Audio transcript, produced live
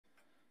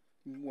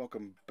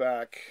Welcome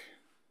back,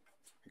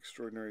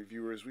 extraordinary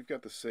viewers. We've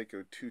got the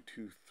Seiko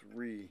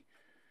 223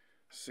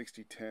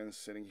 6010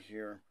 sitting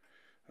here.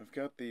 I've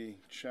got the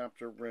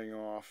chapter ring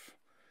off,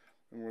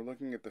 and we're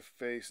looking at the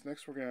face.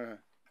 Next, we're going to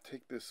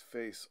take this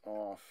face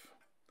off.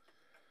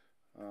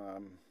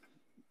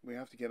 We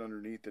have to get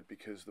underneath it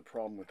because the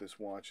problem with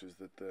this watch is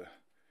that the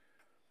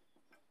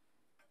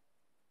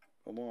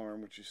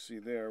alarm, which you see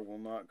there, will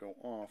not go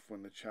off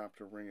when the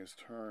chapter ring is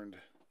turned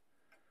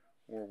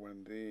or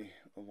when the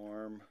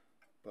alarm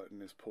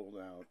button is pulled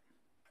out.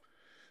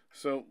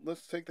 So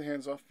let's take the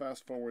hands off,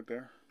 fast forward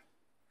there,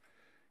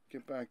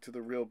 get back to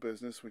the real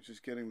business, which is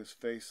getting this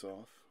face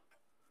off.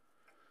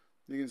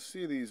 You can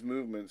see these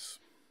movements,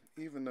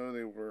 even though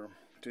they were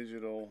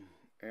digital,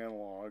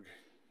 analog,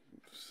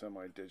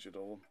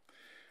 semi-digital,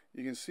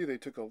 you can see they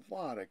took a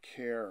lot of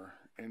care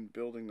in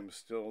building them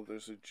still.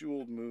 There's a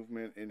jeweled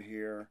movement in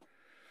here.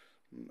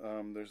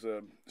 There's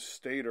a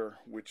stator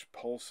which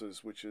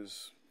pulses, which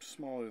is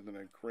smaller than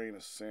a grain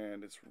of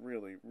sand. It's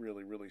really,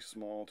 really, really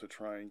small to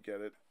try and get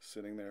it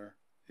sitting there.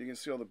 You can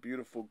see all the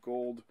beautiful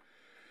gold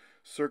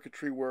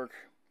circuitry work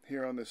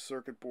here on this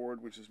circuit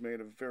board, which is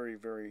made of very,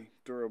 very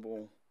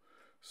durable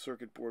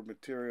circuit board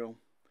material.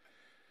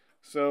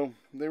 So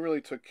they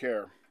really took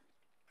care.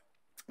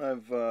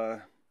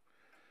 I've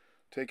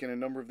taken a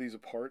number of these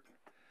apart,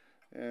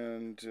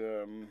 and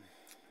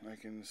I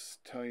can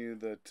tell you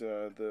that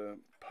the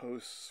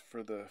posts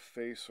for the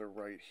face are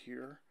right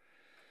here.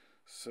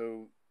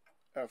 So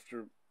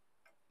after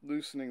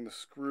loosening the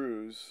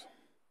screws,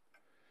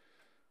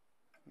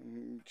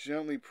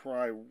 gently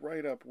pry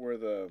right up where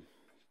the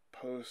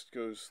post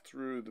goes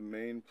through the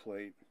main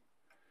plate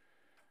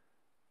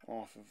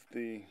off of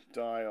the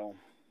dial,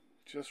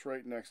 just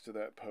right next to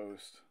that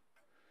post.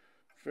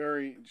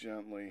 Very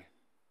gently.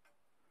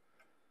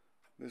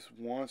 This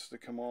wants to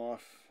come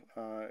off.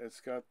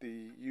 It's got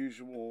the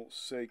usual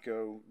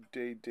Seiko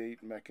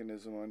day-date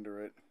mechanism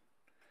under it.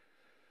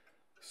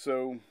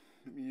 So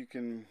you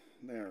can,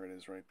 there it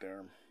is right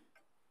there.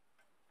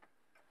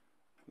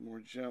 The more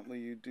gently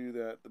you do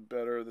that, the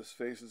better. This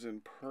face is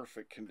in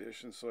perfect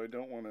condition, so I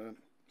don't want to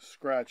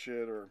scratch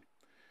it or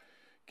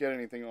get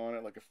anything on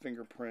it like a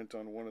fingerprint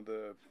on one of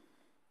the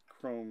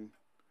chrome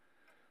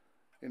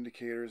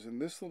indicators.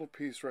 And this little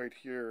piece right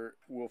here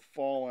will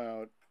fall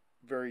out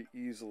very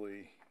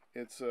easily.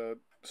 It's a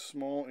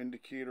small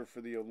indicator for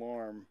the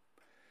alarm,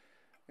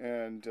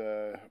 and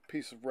a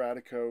piece of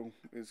Radico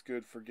is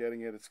good for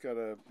getting it. It's got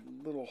a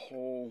little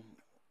hole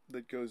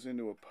that goes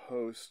into a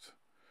post,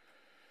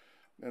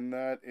 and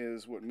that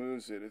is what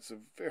moves it. It's a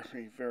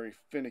very, very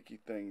finicky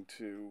thing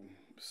to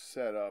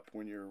set up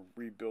when you're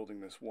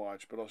rebuilding this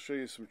watch, but I'll show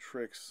you some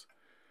tricks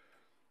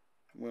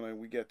when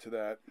we get to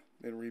that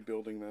in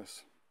rebuilding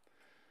this.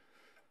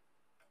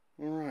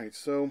 Alright,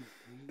 so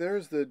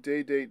there's the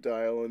day-date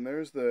dial, and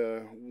there's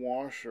the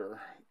washer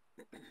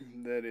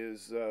that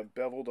is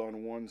beveled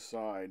on one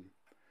side.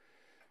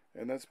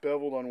 And that's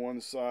beveled on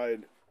one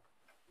side.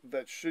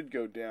 That should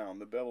go down.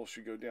 The bevel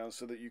should go down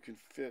so that you can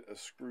fit a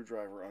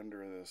screwdriver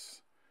under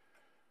this.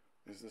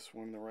 Is this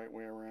one the right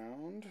way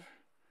around?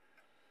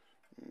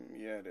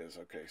 Yeah, it is.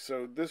 Okay,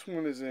 so this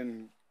one is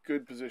in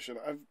good position.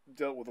 I've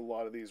dealt with a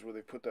lot of these where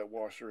they put that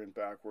washer in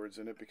backwards,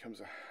 and it becomes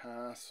a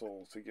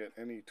hassle to get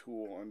any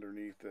tool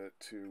underneath it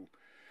to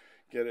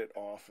get it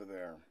off of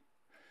there.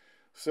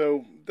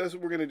 So that's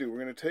what we're going to do.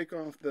 We're going to take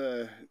off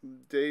the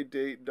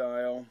day-date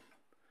dial,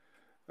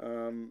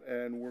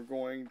 and we're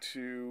going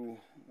to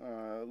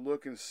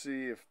look and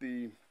see if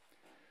the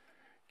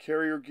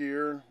carrier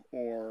gear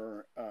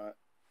or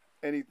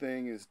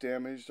anything is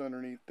damaged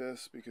underneath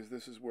this, because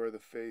this is where the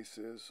face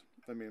is.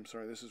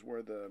 This is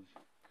where the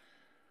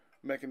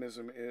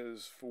mechanism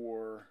is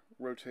for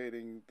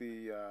rotating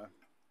the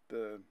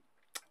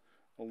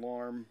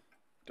alarm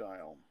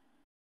dial.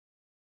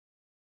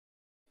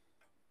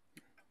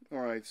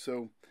 Alright,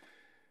 so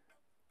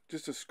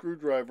just a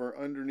screwdriver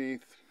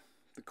underneath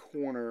the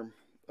corner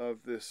of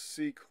this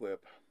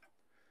C-clip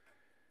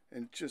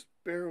and just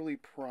barely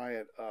pry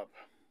it up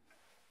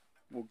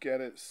will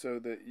get it so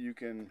that you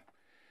can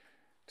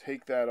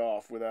take that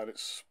off without it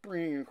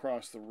springing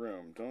across the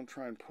room. Don't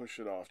try and push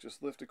it off.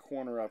 Just lift a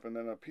corner up, and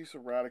then a piece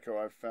of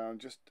Radico I've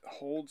found just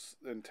holds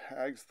and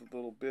tags the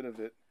little bit of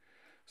it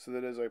so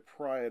that as I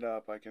pry it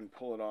up, I can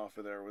pull it off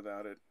of there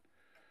without it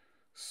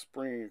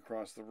springing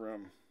across the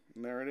room.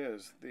 And there it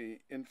is, the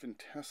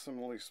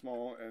infinitesimally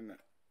small and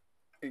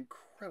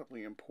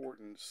incredibly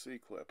important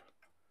C-clip.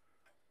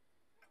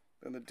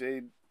 Then the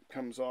day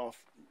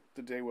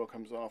wheel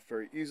comes off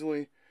very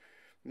easily.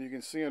 And you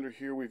can see under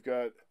here we've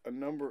got a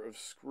number of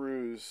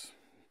screws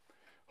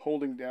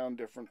holding down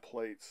different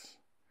plates.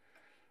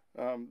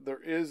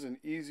 There is an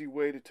easy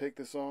way to take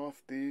this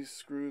off. These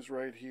screws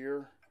right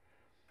here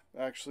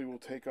actually will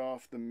take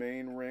off the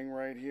main ring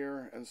right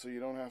here, and so you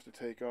don't have to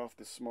take off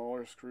the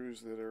smaller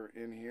screws that are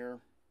in here.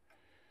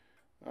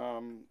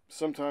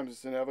 Sometimes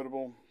it's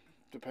inevitable,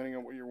 depending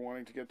on what you're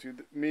wanting to get to.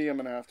 Me, I'm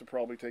going to have to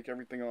probably take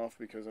everything off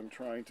because I'm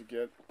trying to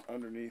get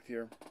underneath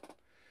here.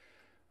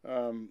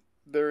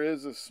 There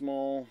is a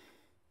small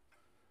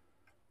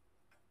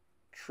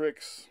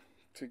tricks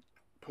to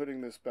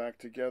putting this back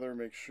together.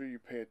 Make sure you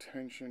pay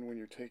attention when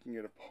you're taking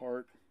it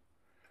apart.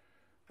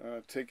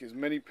 Take as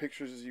many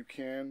pictures as you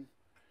can,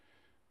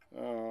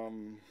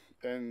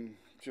 and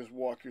just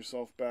walk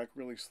yourself back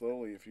really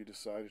slowly if you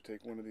decide to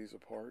take one of these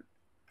apart.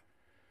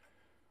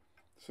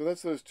 So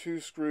that's those two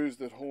screws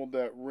that hold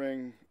that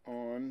ring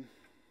on.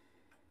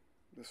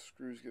 The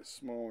screws get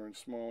smaller and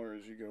smaller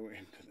as you go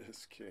into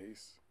this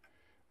case.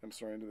 I'm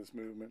sorry, into this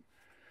movement.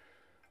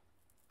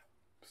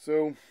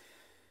 So,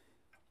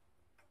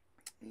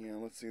 yeah,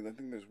 let's see. I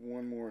think there's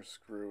one more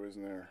screw,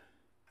 isn't there?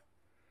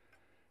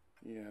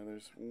 Yeah,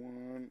 there's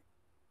one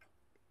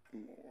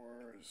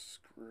more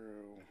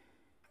screw.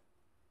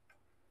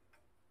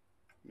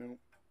 Nope,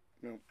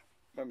 nope,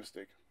 my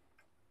mistake.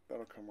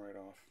 That'll come right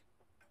off.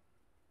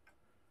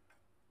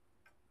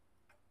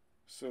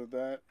 So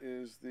that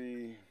is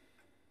the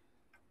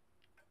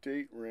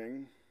date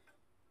ring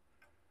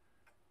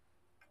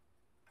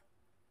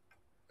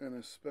and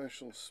a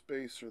special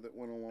spacer that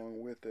went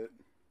along with it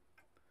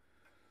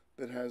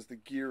that has the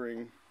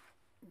gearing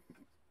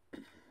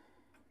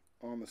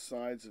on the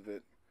sides of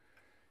it.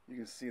 You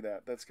can see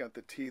that. That's got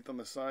the teeth on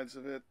the sides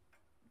of it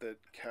that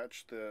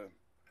catch the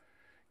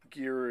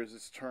gear as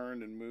it's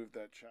turned and move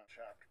that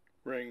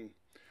ring.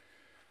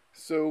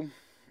 So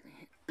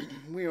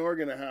we are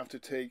going to have to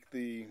take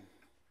the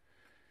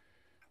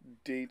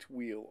date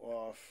wheel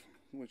off,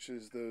 which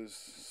is those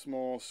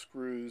small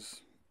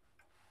screws.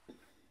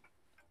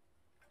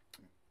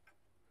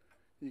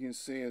 You can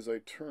see as I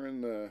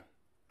turn the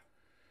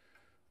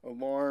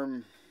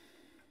alarm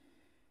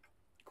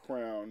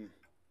crown,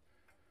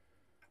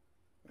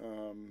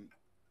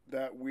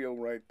 that wheel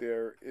right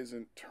there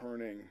isn't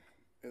turning.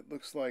 It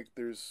looks like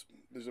there's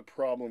a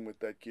problem with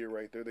that gear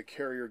right there, the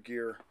carrier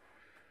gear,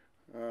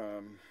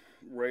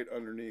 right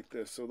underneath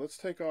this. So let's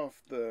take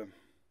off the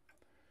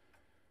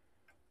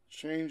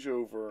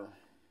changeover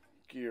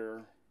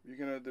gear.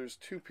 There's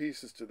two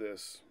pieces to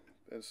this,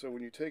 and so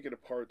when you take it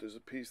apart, there's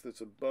a piece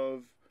that's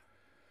above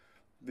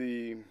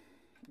the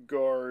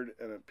guard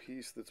and a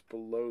piece that's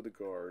below the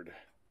guard.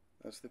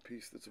 That's the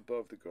piece that's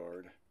above the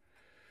guard,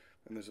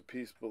 and there's a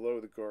piece below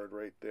the guard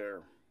right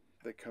there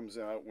that comes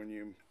out when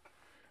you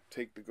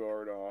take the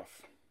guard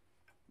off,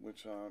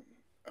 which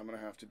I'm gonna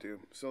have to do.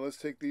 So let's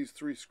take these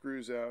three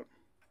screws out.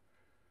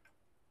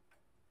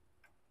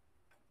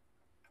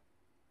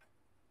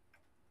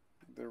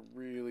 They're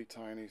really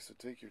tiny, so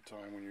take your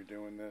time when you're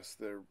doing this.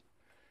 They're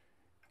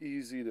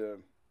easy to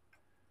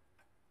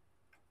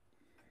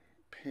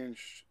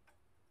pinch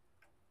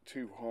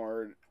too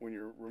hard when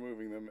you're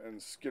removing them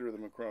and skitter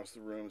them across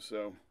the room.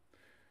 So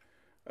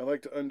I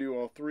like to undo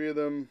all three of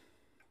them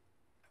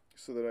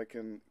so that I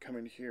can come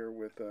in here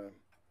with a...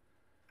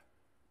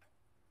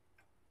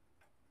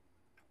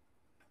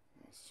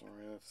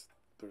 Sorry,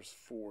 there's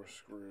 4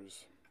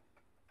 screws.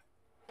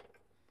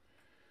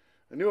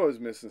 I knew I was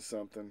missing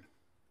something.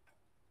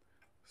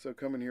 So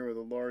come in here with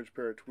a large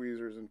pair of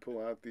tweezers and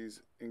pull out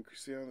these.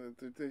 See how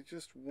they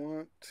just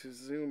want to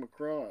zoom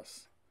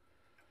across.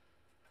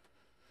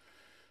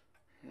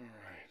 All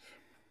right,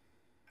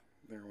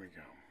 there we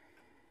go.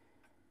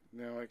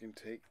 Now I can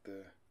take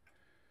the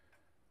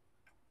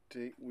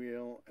date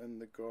wheel and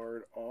the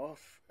guard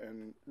off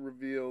and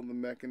reveal the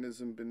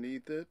mechanism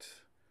beneath it.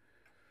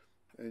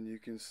 And you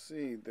can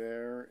see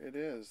there it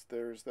is.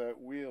 There's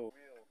that wheel.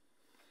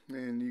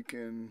 And you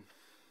can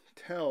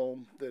tell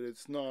that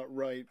it's not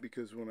right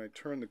because when I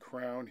turn the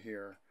crown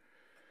here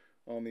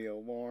on the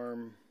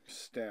alarm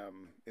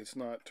stem, it's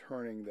not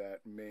turning that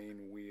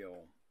main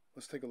wheel.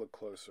 Let's take a look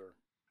closer.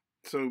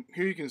 So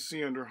here you can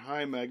see under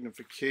high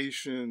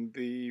magnification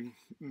the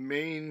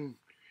main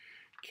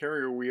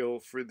carrier wheel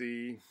for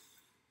the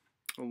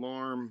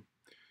alarm,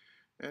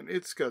 and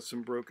it's got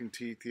some broken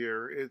teeth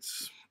here.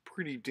 It's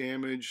pretty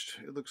damaged.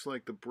 It looks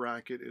like the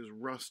bracket is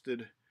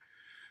rusted.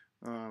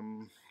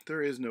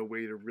 There is no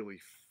way to really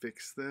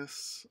fix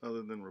this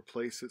other than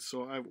replace it,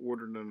 so I've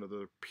ordered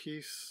another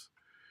piece.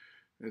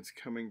 It's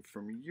coming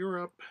from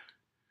Europe.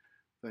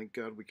 Thank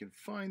God we can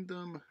find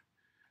them,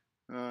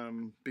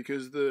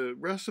 because the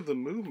rest of the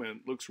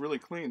movement looks really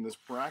clean. This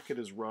bracket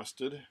is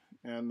rusted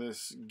and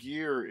this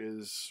gear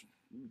is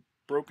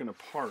broken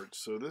apart,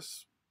 so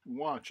this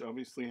watch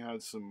obviously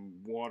had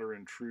some water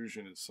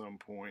intrusion at some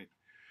point.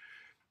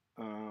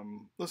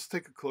 Let's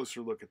take a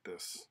closer look at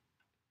this.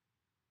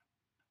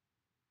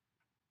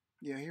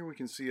 Yeah, here we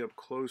can see up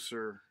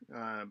closer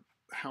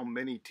how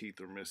many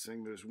teeth are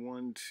missing. There's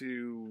 1,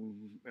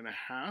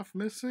 2.5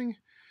 missing.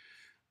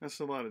 That's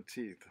a lot of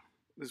teeth.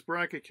 This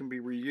bracket can be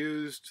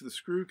reused, the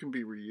screw can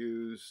be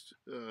reused,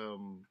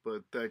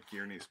 but that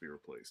gear needs to be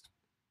replaced.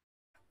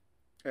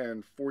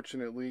 And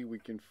fortunately we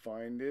can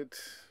find it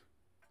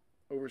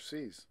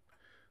overseas.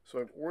 So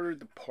I've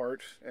ordered the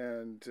part,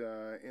 and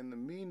in the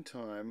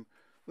meantime,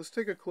 let's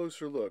take a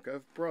closer look.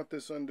 I've brought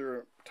this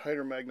under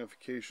tighter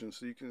magnification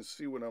so you can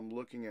see what I'm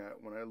looking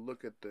at when I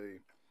look at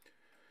the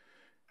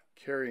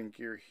carrying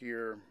gear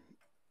here.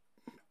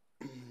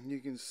 You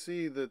can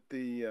see that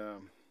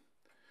the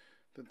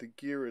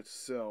gear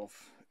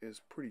itself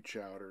is pretty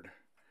chowdered,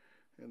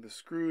 And the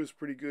screw is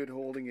pretty good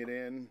holding it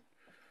in.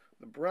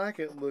 The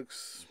bracket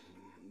looks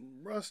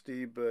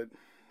rusty, but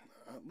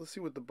let's see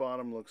what the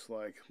bottom looks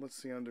like. Let's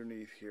see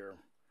underneath here.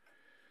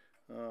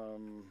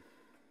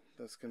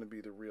 That's going to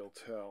be the real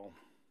tell.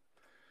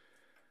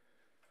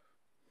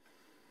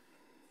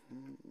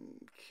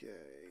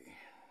 Okay.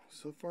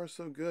 So far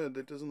so good.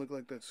 That doesn't look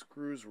like that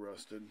screw's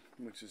rusted,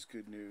 which is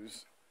good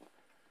news.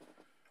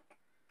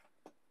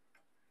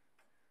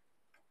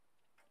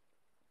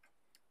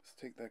 Let's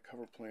take that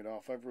cover plate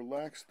off. I've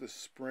relaxed the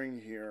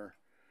spring here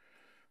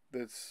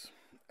that's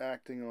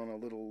acting on a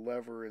little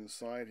lever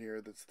inside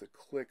here that's the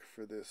click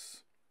for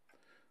this.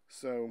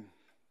 So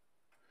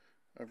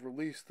I've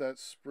released that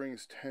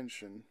spring's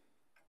tension.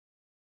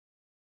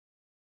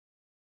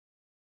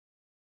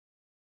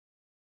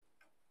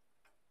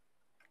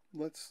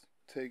 Let's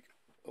take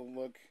a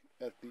look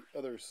at the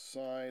other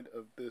side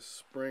of this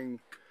spring.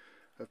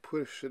 I've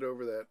pushed it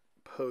over that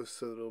post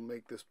so that it'll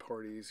make this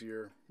part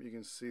easier. You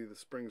can see the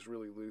spring's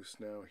really loose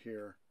now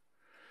here.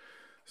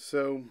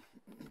 So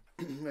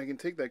I can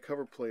take that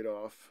cover plate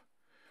off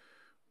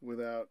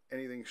without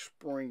anything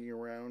springing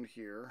around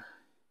here.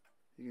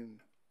 You can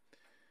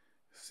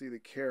see the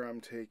care I'm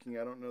taking.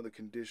 I don't know the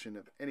condition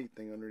of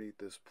anything underneath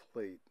this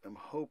plate. I'm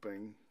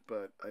hoping,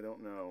 but I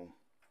don't know.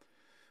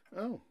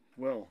 Oh,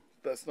 well,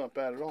 that's not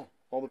bad at all.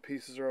 All the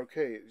pieces are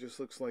okay. It just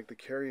looks like the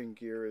carrying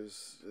gear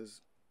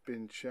has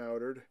been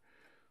chowdered.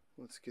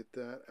 Let's get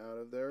that out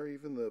of there.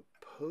 Even the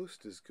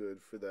post is good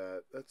for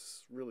that.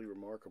 That's really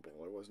remarkable.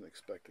 I wasn't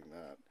expecting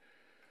that.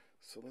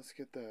 So let's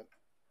get that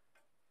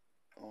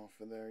off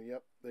of there.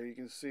 Yep, there you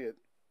can see it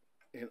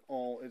in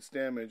all its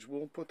damage.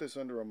 We'll put this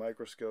under a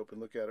microscope and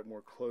look at it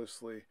more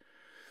closely.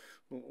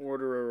 We'll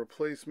order a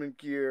replacement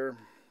gear.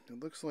 It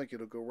looks like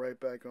it'll go right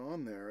back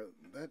on there.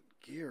 That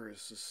gear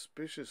is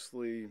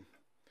suspiciously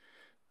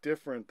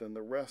different than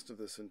the rest of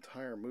this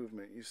entire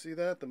movement. You see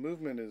that? The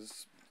movement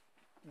is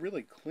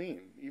really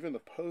clean. Even the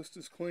post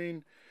is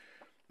clean.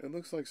 It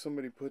looks like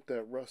somebody put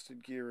that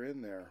rusted gear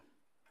in there.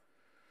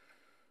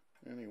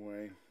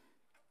 Anyway,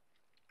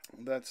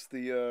 that's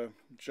the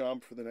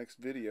job for the next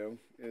video,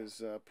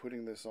 is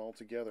putting this all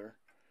together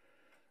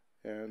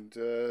and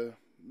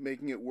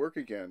making it work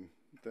again.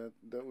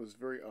 That was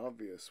very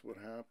obvious what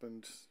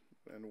happened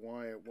and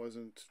why it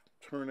wasn't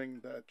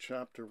turning that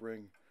chapter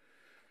ring.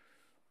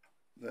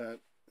 That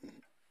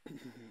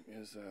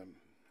is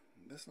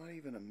that's not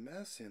even a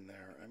mess in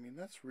there. I mean,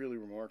 that's really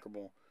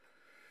remarkable.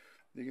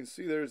 You can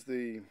see there's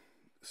the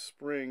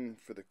spring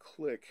for the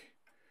click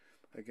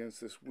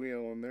against this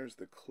wheel, and there's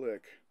the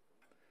click.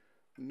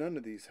 None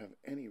of these have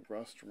any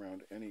rust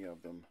around any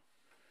of them.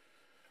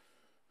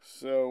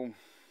 So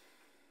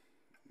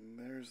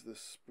there's the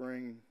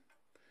spring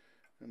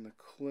and the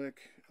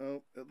click.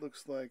 Oh, it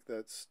looks like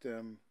that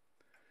stem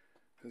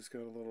has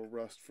got a little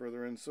rust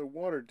further in. So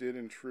water did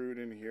intrude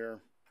in here.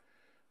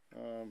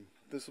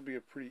 This will be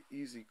a pretty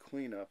easy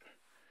cleanup.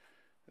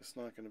 It's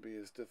not going to be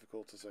as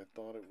difficult as I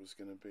thought it was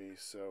going to be.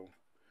 So,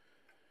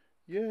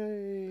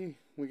 yay!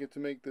 We get to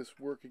make this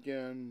work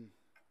again.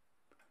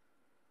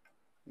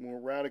 More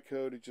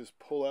Radico to just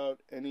pull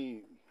out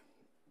any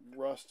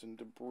rust and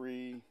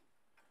debris,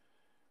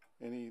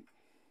 any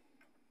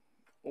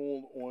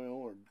old oil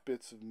or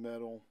bits of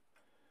metal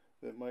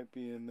that might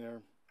be in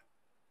there.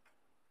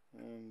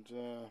 And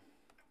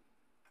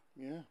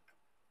yeah,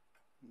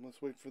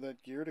 let's wait for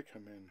that gear to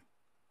come in.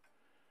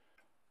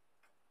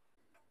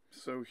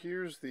 So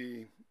here's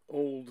the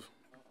old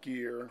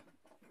gear.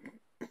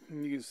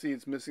 You can see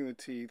it's missing the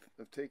teeth.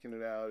 I've taken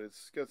it out.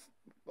 It's got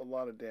a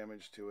lot of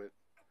damage to it.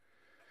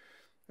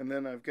 And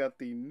then I've got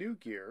the new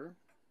gear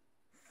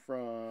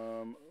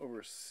from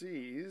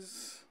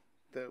overseas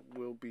that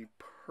will be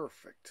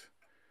perfect.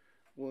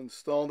 We'll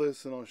install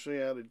this and I'll show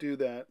you how to do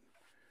that.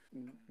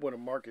 What a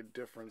marked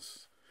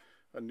difference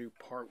a new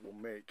part will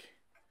make.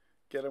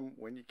 Get them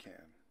when you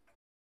can.